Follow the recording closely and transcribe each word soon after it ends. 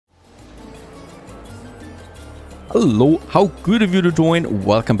Hello, how good of you to join.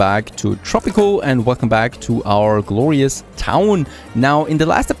 Welcome back to Tropico and welcome back to our glorious town. Now, in the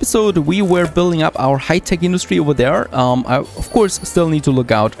last episode, we were building up our high-tech industry over there. I, of course, still need to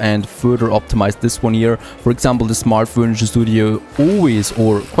look out and further optimize this one here. For example, the smart furniture studio always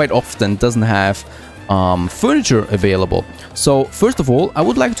or quite often doesn't have furniture available. So first of all, I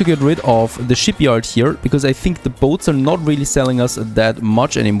would like to get rid of the shipyard here because I think the boats are not really selling us that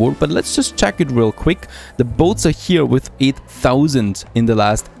much anymore. But let's just check it real quick. The boats are here with 8,000 in the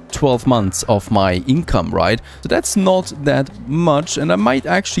last 12 months of my income, right? So that's not that much and I might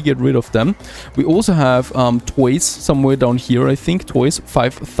actually get rid of them. We also have toys somewhere down here. I think toys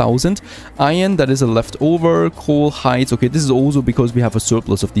 5,000. Iron, that is a leftover. Coal, hides. Okay, this is also because we have a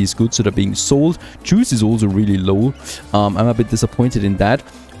surplus of these goods that are being sold. Juice is also really low. I'm a bit disappointed in that.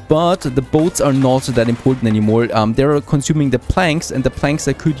 But the boats are not that important anymore. They're consuming the planks, and the planks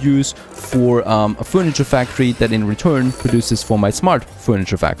I could use for a furniture factory that in return produces for my smart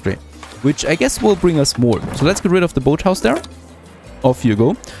furniture factory, which I guess will bring us more. So let's get rid of the boathouse there. Off you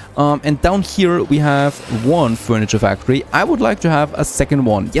go. And down here we have one furniture factory. I would like to have a second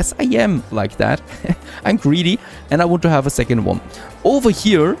one. Yes, I am like that. I'm greedy and I want to have a second one. Over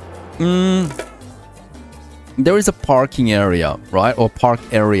here, there is a parking area, right? Or park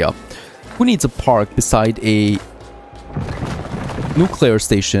area. Who needs a park beside a nuclear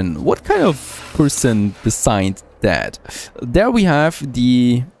station? What kind of person designed that? There we have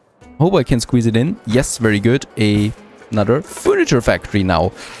the... Hope I can squeeze it in. Yes, very good. Another furniture factory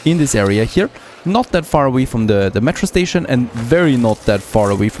now in this area here. Not that far away from the metro station and very not that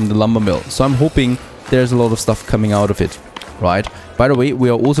far away from the lumber mill. So I'm hoping there's a lot of stuff coming out of it, right? By the way, we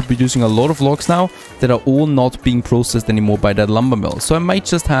are also producing a lot of logs now that are all not being processed anymore by that lumber mill. So I might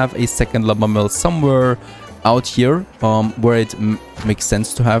just have a second lumber mill somewhere out here where it makes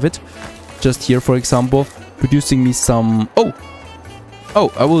sense to have it. Just here, for example, producing me some... Oh,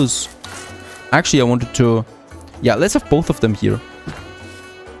 I was... Actually, I wanted to... Yeah, let's have both of them here.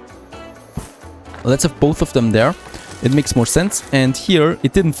 Let's have both of them there. It makes more sense. And here,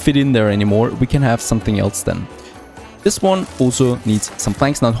 it didn't fit in there anymore. We can have something else then. This one also needs some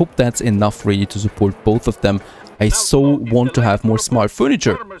planks. Now I hope that's enough really to support both of them. I so want to have more smart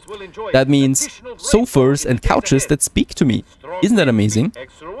furniture. That means sofas and couches that speak to me. Isn't that amazing?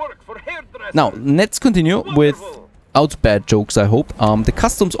 Now let's continue without bad jokes, I hope. The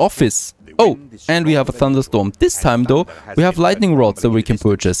customs office. Oh, and we have a thunderstorm. This time though, we have lightning rods that we can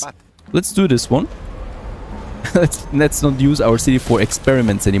purchase. Let's do this one. Let's not use our city for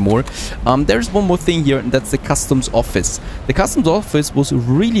experiments anymore. There's one more thing here, and that's the customs office. The customs office was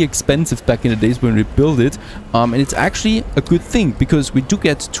really expensive back in the days when we built it, and it's actually a good thing because we do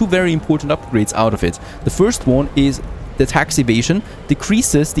get two very important upgrades out of it. The first one is the tax evasion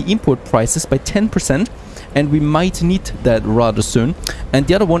decreases the import prices by 10%, and we might need that rather soon. And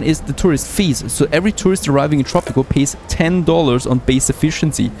the other one is the tourist fees. So every tourist arriving in Tropico pays $10 on base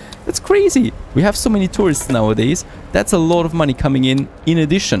efficiency. That's crazy. We have so many tourists nowadays. That's a lot of money coming in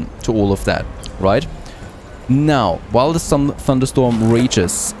addition to all of that, right? Now, while the thunderstorm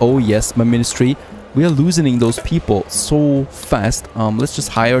rages, oh yes, my ministry, we are losing those people so fast. Let's just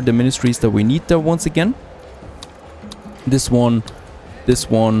hire the ministries that we need there once again. This one,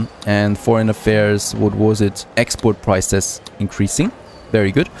 and foreign affairs, what was it? Export prices increasing.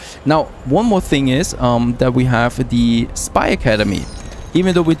 Very good. Now, one more thing is that we have the Spy Academy.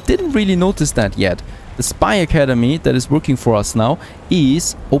 Even though we didn't really notice that yet, the Spy Academy that is working for us now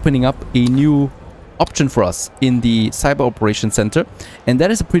is opening up a new option for us in the Cyber Operations Center, and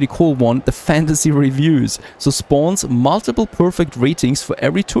that is a pretty cool one, the Fantasy Reviews. So spawns multiple perfect ratings for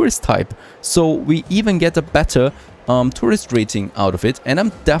every tourist type. So we even get a better tourist rating out of it, and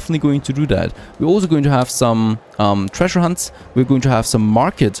I'm definitely going to do that. We're also going to have some treasure hunts. We're going to have some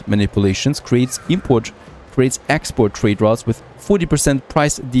market manipulations, creates export trade routes with 40%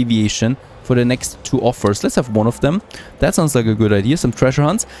 price deviation for the next two offers. Let's have one of them. That sounds like a good idea, some treasure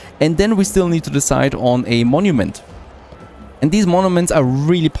hunts. And then we still need to decide on a monument. And these monuments are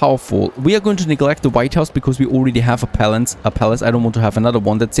really powerful. We are going to neglect the White House because we already have a palace. I don't want to have another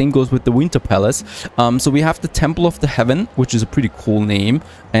one. That same goes with the Winter Palace. So we have the Temple of the Heaven, which is a pretty cool name.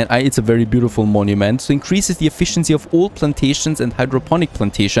 And it's a very beautiful monument. So increases the efficiency of all plantations and hydroponic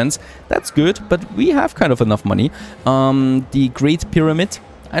plantations. That's good, but we have kind of enough money. The Great Pyramid,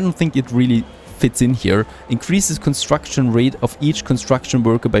 I don't think it really fits in here. Increases construction rate of each construction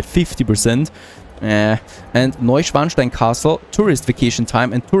worker by 50%. And Neuschwanstein Castle, tourist vacation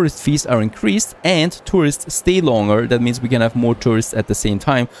time and tourist fees are increased and tourists stay longer. That means we can have more tourists at the same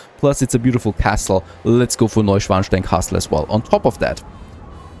time. Plus it's a beautiful castle. Let's go for Neuschwanstein Castle as well. On top of that,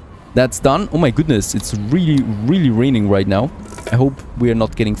 That's done. Oh my goodness, it's really, really raining right now. I hope we are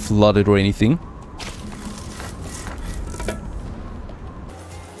not getting flooded or anything.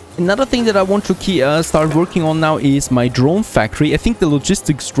 Another thing that I want to start working on now is my drone factory. I think the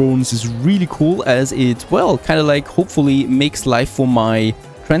logistics drones is really cool, as it, well, kind of like hopefully makes life for my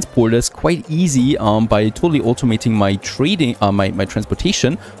transporters quite easy by totally automating my trading, my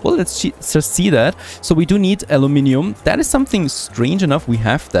transportation. Well, let's just see that. So we do need aluminium. That is something strange enough. We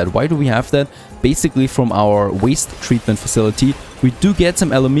have that. Why do we have that? Basically from our waste treatment facility. We do get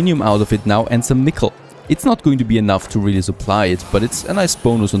some aluminium out of it now and some nickel. It's not going to be enough to really supply it, but it's a nice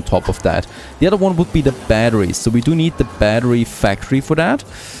bonus on top of that. The other one would be the batteries. So we do need the battery factory for that.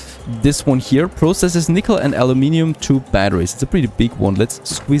 This one here processes nickel and aluminium to batteries. It's a pretty big one. Let's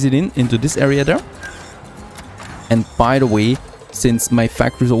squeeze it into this area there. And by the way, since my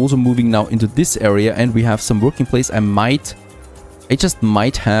factory is also moving now into this area and we have some working place, I just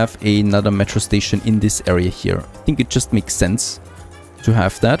might have another metro station in this area here. I think it just makes sense to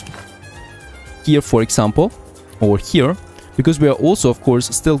have that. Here, for example, or here, because we are also, of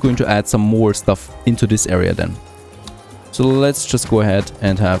course, still going to add some more stuff into this area then. So let's just go ahead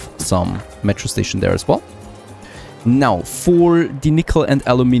and have some metro station there as well. Now, for the nickel and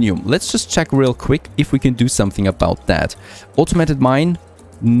aluminium, let's just check real quick if we can do something about that. Automated mine,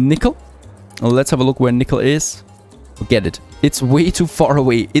 nickel. Let's have a look where nickel is. Forget it. It's way too far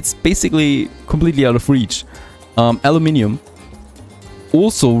away. It's basically completely out of reach. Aluminium.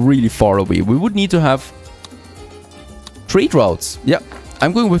 Also really far away. We would need to have trade routes. Yeah,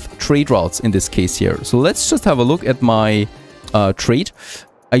 I'm going with trade routes in this case here. So let's just have a look at my trade.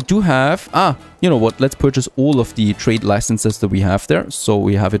 I do have... you know what? Let's purchase all of the trade licenses that we have there. So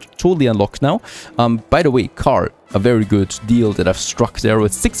we have it totally unlocked now. By the way, car, a very good deal that I've struck there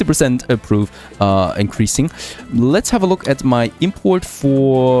with 60% approve increasing. Let's have a look at my import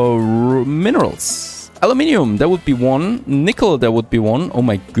for minerals. Aluminium, that would be one. Nickel, that would be one. Oh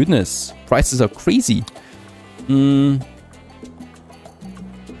my goodness. Prices are crazy. I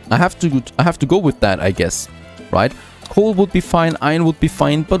have to go with that, I guess. Right? Coal would be fine. Iron would be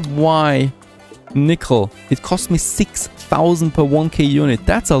fine. But why? Nickel. It cost me 6,000 per 1k unit.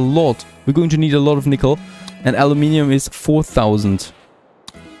 That's a lot. We're going to need a lot of nickel. And aluminium is 4,000.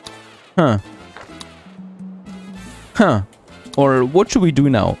 Huh. Or what should we do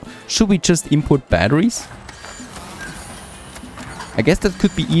now? Should we just import batteries? I guess that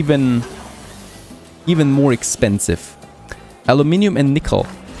could be even more expensive. Aluminium and nickel.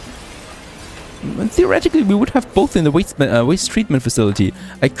 And theoretically, we would have both in the waste treatment facility.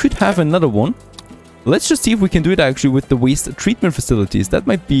 I could have another one. Let's just see if we can do it actually with the waste treatment facilities. That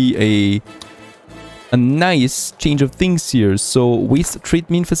might be a nice change of things here. So waste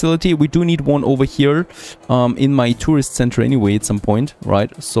treatment facility, we do need one over here in my tourist center anyway at some point,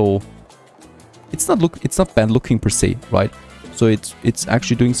 right? So it's not bad looking per se, right? So it's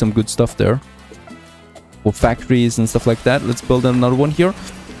actually doing some good stuff there for factories and stuff like that. Let's build another one here,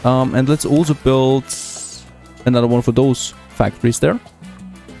 and let's also build another one for those factories there.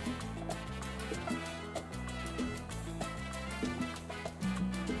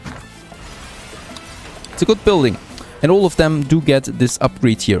 It's a good building, and all of them do get this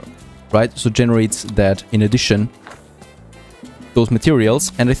upgrade here, right? So generates that in addition those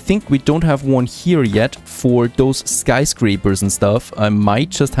materials. And I think we don't have one here yet for those skyscrapers and stuff. I might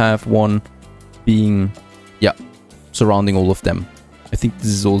just have one being, yeah, surrounding all of them. I think this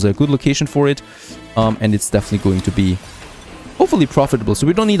is also a good location for it, and it's definitely going to be hopefully profitable. So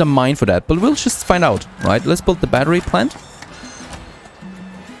we don't need a mine for that, but we'll just find out, right? Let's build the battery plant.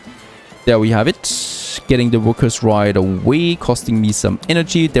 There we have it. Getting the workers right away, costing me some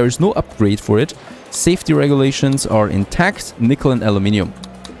energy. There is no upgrade for it. Safety regulations are intact. Nickel and aluminium.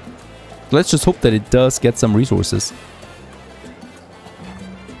 Let's just hope that it does get some resources.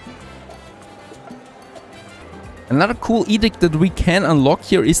 Another cool edict that we can unlock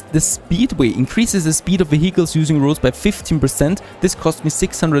here is the speedway. Increases the speed of vehicles using roads by 15%. This cost me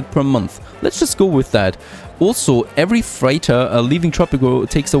 600 per month. Let's just go with that. Also, every freighter leaving Tropico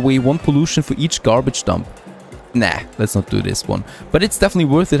takes away 1 pollution for each garbage dump. Nah, let's not do this one. But it's definitely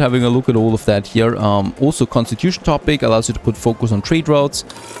worth it having a look at all of that here. Also, constitution topic allows you to put focus on trade routes.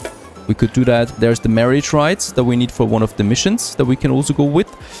 We could do that. There's the marriage rights that we need for one of the missions that we can also go with.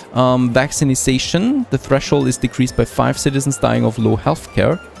 Vaccination. The threshold is decreased by 5 citizens dying of low health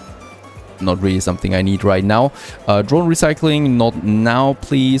care. Not really something I need right now. Drone recycling, not now,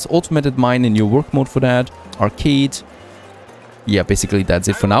 please. Automated mine in your work mode for that. Arcade. Yeah, basically that's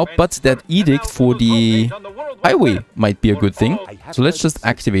it for now. But that edict for the highway might be a good thing. So let's just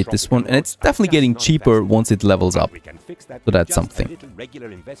activate this one, and it's definitely getting cheaper once it levels up. So that's something.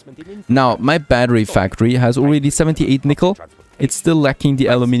 Now, my battery factory has already 78 nickel. It's still lacking the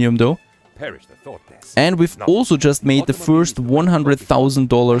aluminium though. And we've also just made the first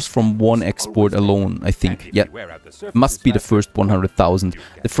 $100,000 from one export alone, I think. Yeah, must be the first 100,000.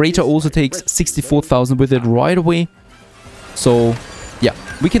 The freighter also takes 64,000 with it right away. So, yeah,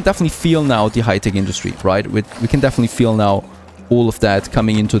 we can definitely feel now the high-tech industry, right? We can definitely feel now all of that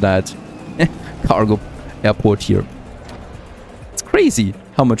coming into that cargo airport here. It's crazy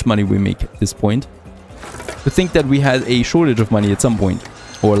how much money we make at this point. To think that we had a shortage of money at some point,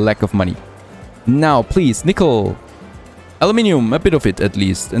 or lack of money. Now, please, nickel, aluminium, a bit of it at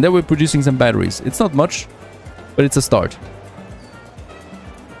least. And then we're producing some batteries. It's not much, but it's a start.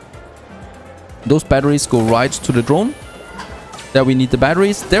 Those batteries go right to the drone. There we need the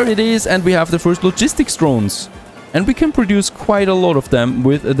batteries. There it is, and we have the first logistics drones. And we can produce quite a lot of them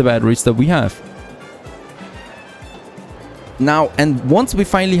with the batteries that we have. Now, and once we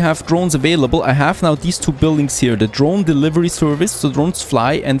finally have drones available, I have now these two buildings here. The drone delivery service, so drones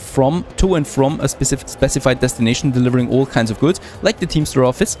fly to and from a specified destination, delivering all kinds of goods, like the Teamster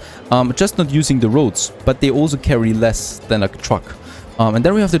office, just not using the roads, but they also carry less than a truck. And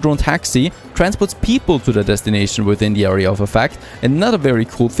then we have the drone taxi, transports people to the destination within the area of effect. Another very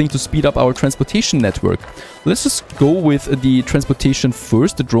cool thing to speed up our transportation network. Let's just go with the transportation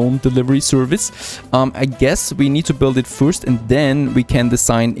first, the drone delivery service. I guess we need to build it first and then we can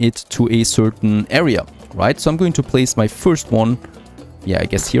design it to a certain area, right? So I'm going to place my first one, yeah, I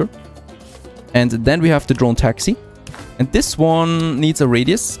guess here. And then we have the drone taxi. And this one needs a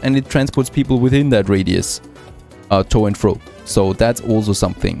radius and it transports people within that radius, to and fro. So that's also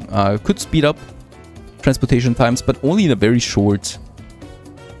something. Could speed up transportation times, but only in a very short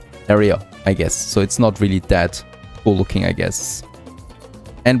area, I guess. So it's not really that cool looking, I guess.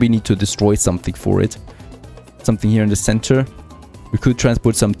 And we need to destroy something for it. Something here in the center. We could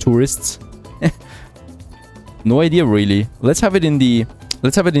transport some tourists. No idea really. Let's have it in the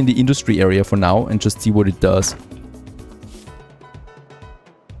industry area for now and just see what it does.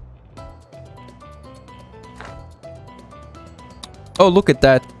 Oh, look at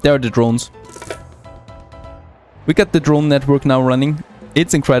that. There are the drones. We got the drone network now running.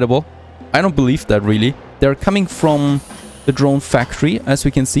 It's incredible. I don't believe that really. They're coming from the drone factory, as we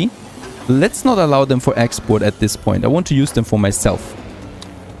can see. Let's not allow them for export at this point. I want to use them for myself.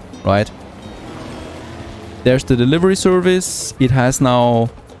 Right? There's the delivery service. It has now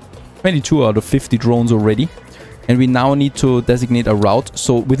 22 out of 50 drones already. And we now need to designate a route.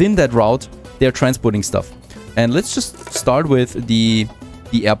 So within that route, they're transporting stuff. And let's just start with the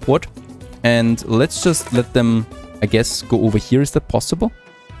airport. And let's just let them, I guess, go over here. Is that possible?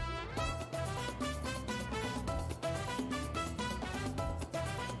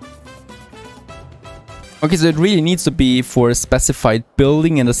 Okay, so it really needs to be for a specified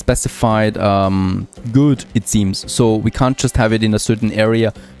building and a specified good, it seems. So we can't just have it in a certain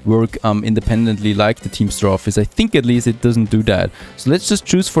area work independently like the Teamster office. I think at least it doesn't do that. So let's just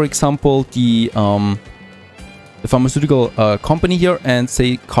choose, for example, the pharmaceutical company here and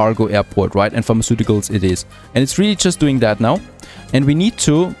say cargo airport, right? And pharmaceuticals it is. And it's really just doing that now. And we need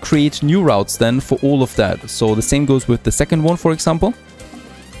to create new routes then for all of that. So the same goes with the second one, for example.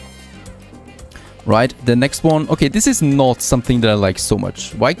 Right, the next one. Okay, this is not something that I like so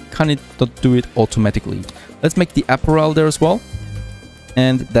much. Why can't it not do it automatically? Let's make the apparel there as well.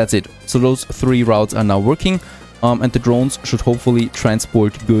 And that's it. So those three routes are now working. And the drones should hopefully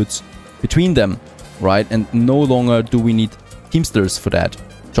transport goods between them. Right, and no longer do we need Teamsters for that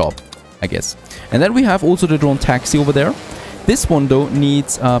job, I guess. And then we have also the drone taxi over there. This one though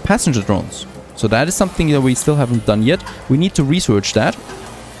needs passenger drones. So that is something that we still haven't done yet. We need to research that.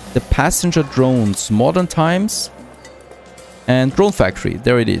 The passenger drones, modern times, and drone factory.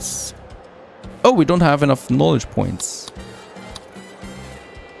 There it is. Oh, we don't have enough knowledge points.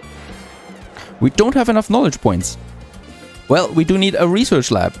 We don't have enough knowledge points. Well, we do need a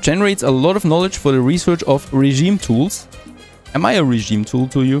research lab. Generates a lot of knowledge for the research of regime tools. Am I a regime tool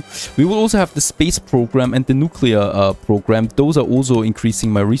to you? We will also have the space program and the nuclear program. Those are also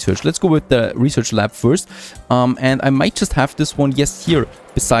increasing my research. Let's go with the research lab first. And I might just have this one, yes, here,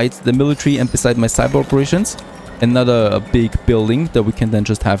 besides the military and beside my cyber operations. Another big building that we can then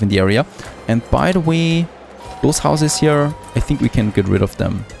just have in the area. And by the way, those houses here, I think we can get rid of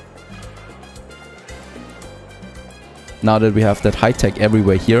them. Now that we have that high-tech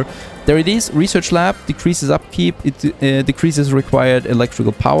everywhere here. There it is, research lab, decreases upkeep, it decreases required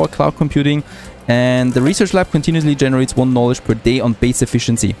electrical power, cloud computing, and the research lab continuously generates 1 knowledge per day on base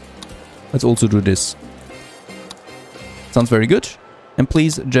efficiency. Let's also do this. Sounds very good. And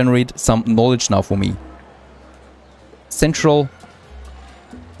please generate some knowledge now for me. Central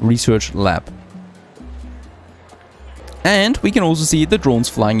Research Lab. And we can also see the drones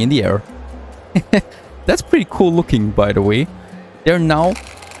flying in the air. That's pretty cool looking, by the way. They're now...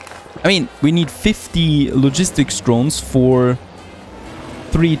 I mean, we need 50 logistics drones for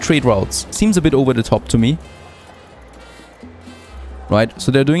 3 trade routes. Seems a bit over the top to me. Right,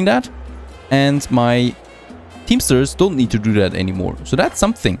 so they're doing that. And my Teamsters don't need to do that anymore. So that's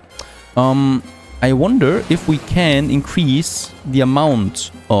something. I wonder if we can increase the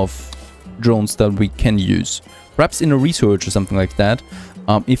amount of drones that we can use. Perhaps in a research or something like that.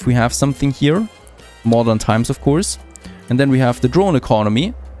 If we have something here. Modern times, of course. And then we have the drone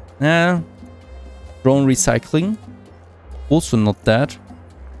economy. Drone recycling. Also not that.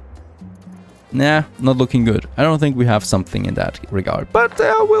 Nah, not looking good. I don't think we have something in that regard. But,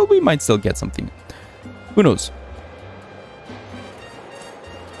 well, we might still get something. Who knows?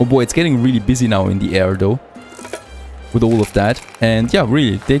 Oh boy, it's getting really busy now in the air, though. With all of that. And yeah,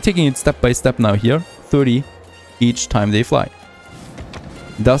 really, they're taking it step by step now here. 30 each time they fly.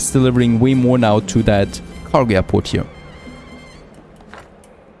 Thus delivering way more now to that cargo airport here.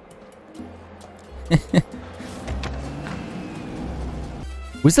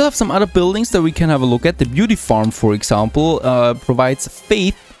 We still have some other buildings that we can have a look at. The beauty farm, for example, provides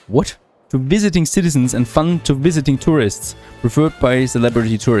faith to visiting citizens and fun to visiting tourists, preferred by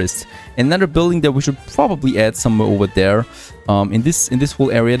celebrity tourists. Another building that we should probably add somewhere over there, in this whole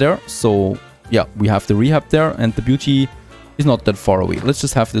area there. So yeah, we have the rehab there, and the beauty is not that far away. Let's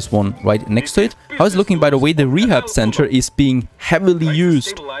just have this one right next to it. How is it looking, by the way? The rehab center is being heavily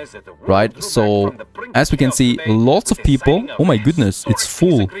used, right? So as we can see, lots of people. Oh my goodness, it's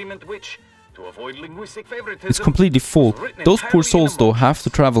full. It's completely full. Those poor souls, though, have to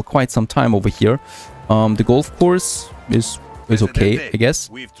travel quite some time over here. The golf course is okay, I guess.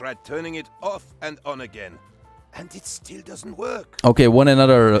 We've tried turning it off and on again, and it still doesn't work. Okay,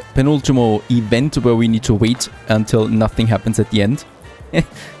 another penultimo event where we need to wait until nothing happens at the end.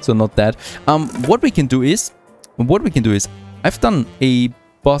 So not that. What we can do is, I've done a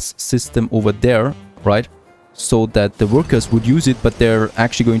bus system over there, right? So that the workers would use it, but they're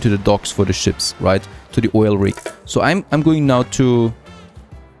actually going to the docks for the ships, right? To the oil rig. So I'm going now to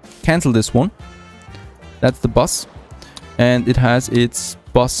cancel this one. That's the bus. And it has its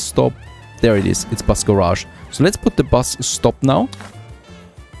bus stop. There it is. It's bus garage. So let's put the bus stop now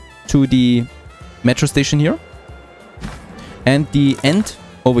to the metro station here. And the end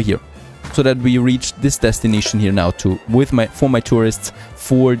over here. So that we reach this destination here now too. For my tourists,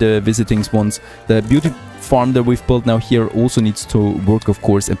 for the visiting ones. The beauty farm that we've built now here also needs to work, of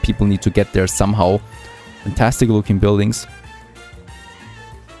course, and people need to get there somehow. Fantastic looking buildings.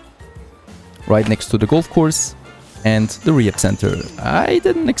 Right next to the golf course and the rehab center. I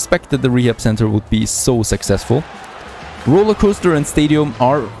didn't expect that the rehab center would be so successful. Roller coaster and stadium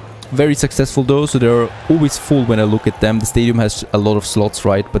are very successful though, so they're always full when I look at them. The stadium has a lot of slots,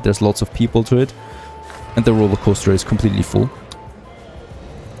 right, but there's lots of people to it. And the roller coaster is completely full.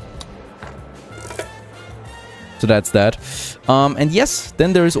 So that's that. And yes,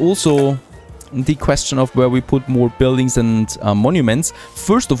 then there is also the question of where we put more buildings and monuments.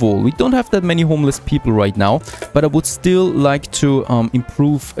 First of all, we don't have that many homeless people right now, but I would still like to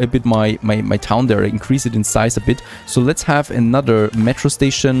improve a bit my town there, increase it in size a bit. So let's have another metro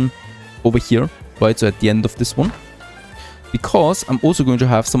station over here, right? So at the end of this one, because I'm also going to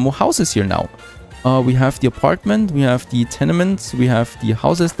have some more houses here now. We have the apartment, we have the tenements, we have the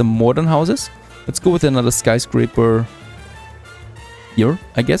houses, the modern houses. Let's go with another skyscraper here,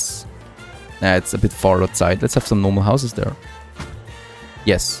 I guess. Nah, it's a bit far outside. Let's have some normal houses there.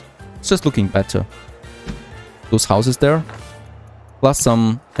 Yes, it's just looking better. Those houses there. Plus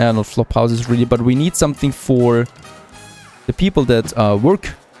some, not flop houses really, but we need something for the people that work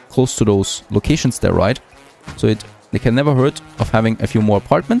close to those locations there, right? So they can never hurt of having a few more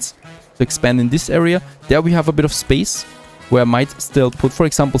apartments. To expand in this area. There we have a bit of space where I might still put, for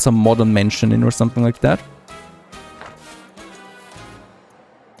example, some modern mansion in or something like that.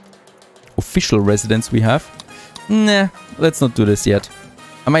 Official residence we have. Nah, let's not do this yet.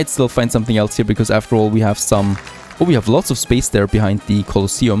 I might still find something else here because after all we have some... Oh, we have lots of space there behind the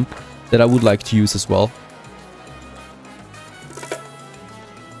Colosseum that I would like to use as well.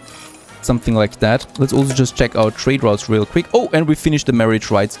 Something like that. Let's also just check our trade routes real quick. Oh, and we finished the marriage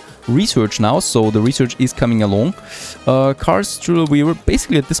rights research now, so the research is coming along. Cars, we were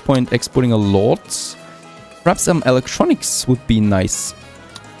basically at this point exporting a lot. Perhaps some electronics would be nice.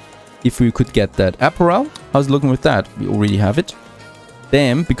 If we could get that. Apparel, how's it looking with that? We already have it.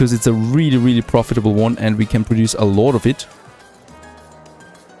 them because it's a really, really profitable one and we can produce a lot of it.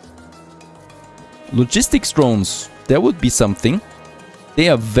 Logistics drones, there would be something. They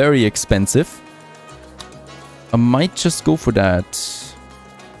are very expensive. I might just go for that.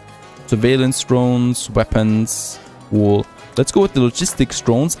 Surveillance drones, weapons, wool. Let's go with the logistics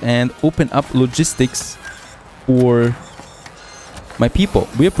drones and open up logistics for my people.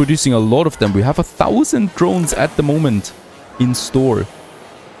 We are producing a lot of them. We have 1,000 drones at the moment in store.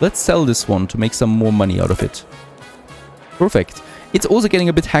 Let's sell this one to make some more money out of it. Perfect. It's also getting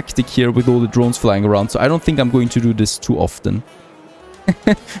a bit hectic here with all the drones flying around, so I don't think I'm going to do this too often.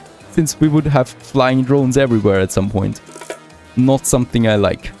 Since we would have flying drones everywhere at some point. Not something I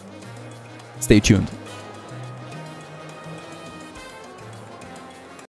like. Stay tuned.